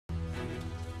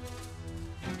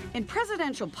In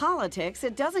presidential politics,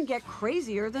 it doesn't get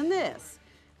crazier than this.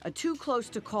 A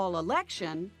too-close-to-call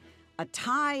election, a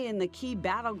tie in the key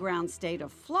battleground state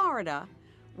of Florida,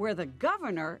 where the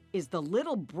governor is the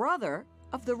little brother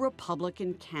of the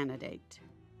Republican candidate.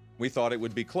 We thought it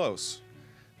would be close.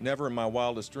 Never in my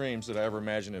wildest dreams did I ever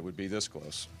imagine it would be this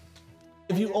close.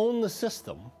 If you own the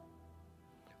system,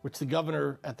 which the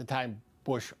governor at the time,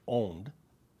 Bush, owned,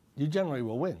 you generally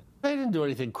will win. They didn't do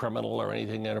anything criminal or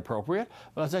anything inappropriate.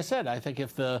 But as I said, I think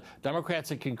if the Democrats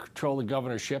had control the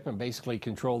governorship and basically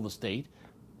control the state,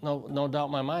 no doubt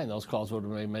in my mind, those calls would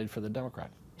have been made for the Democrat.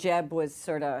 Jeb was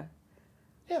sort of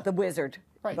the wizard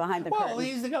behind the curtain. Well,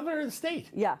 he's the governor of the state.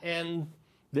 Yeah. And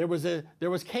there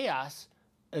was chaos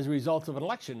as a result of an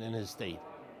election in his state.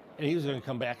 And he was going to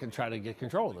come back and try to get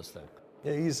control of this thing.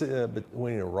 Yeah, he's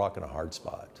between a rock and a hard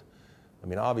spot. I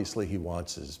mean, obviously he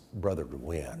wants his brother to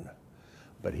win,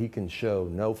 but he can show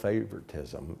no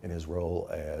favoritism in his role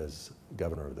as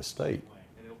governor of the state.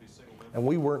 And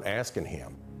we weren't asking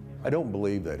him. I don't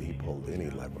believe that he pulled any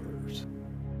levers.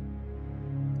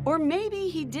 Or maybe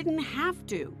he didn't have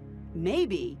to.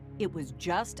 Maybe it was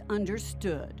just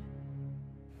understood.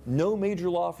 No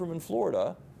major law firm in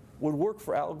Florida would work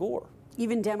for Al Gore.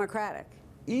 Even Democratic.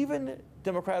 Even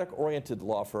Democratic-oriented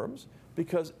law firms,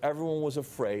 because everyone was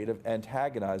afraid of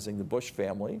antagonizing the Bush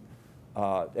family,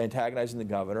 antagonizing the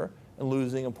governor, and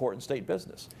losing important state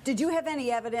business. Did you have any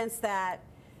evidence that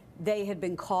they had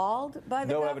been called by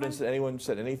the governor? No evidence that anyone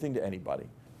said anything to anybody.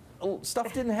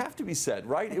 Stuff didn't have to be said,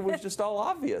 right? It was just all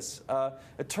obvious.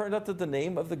 It turned out that the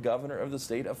name of the governor of the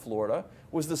state of Florida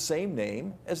was the same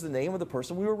name as the name of the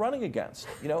person we were running against,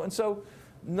 you know? And so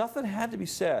nothing had to be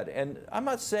said. And I'm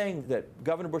not saying that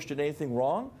Governor Bush did anything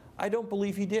wrong. I don't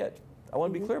believe he did. I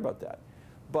want to be clear about that.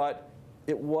 But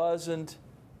it wasn't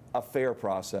a fair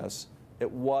process.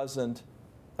 It wasn't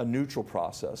a neutral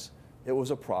process. It was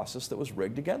a process that was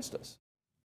rigged against us.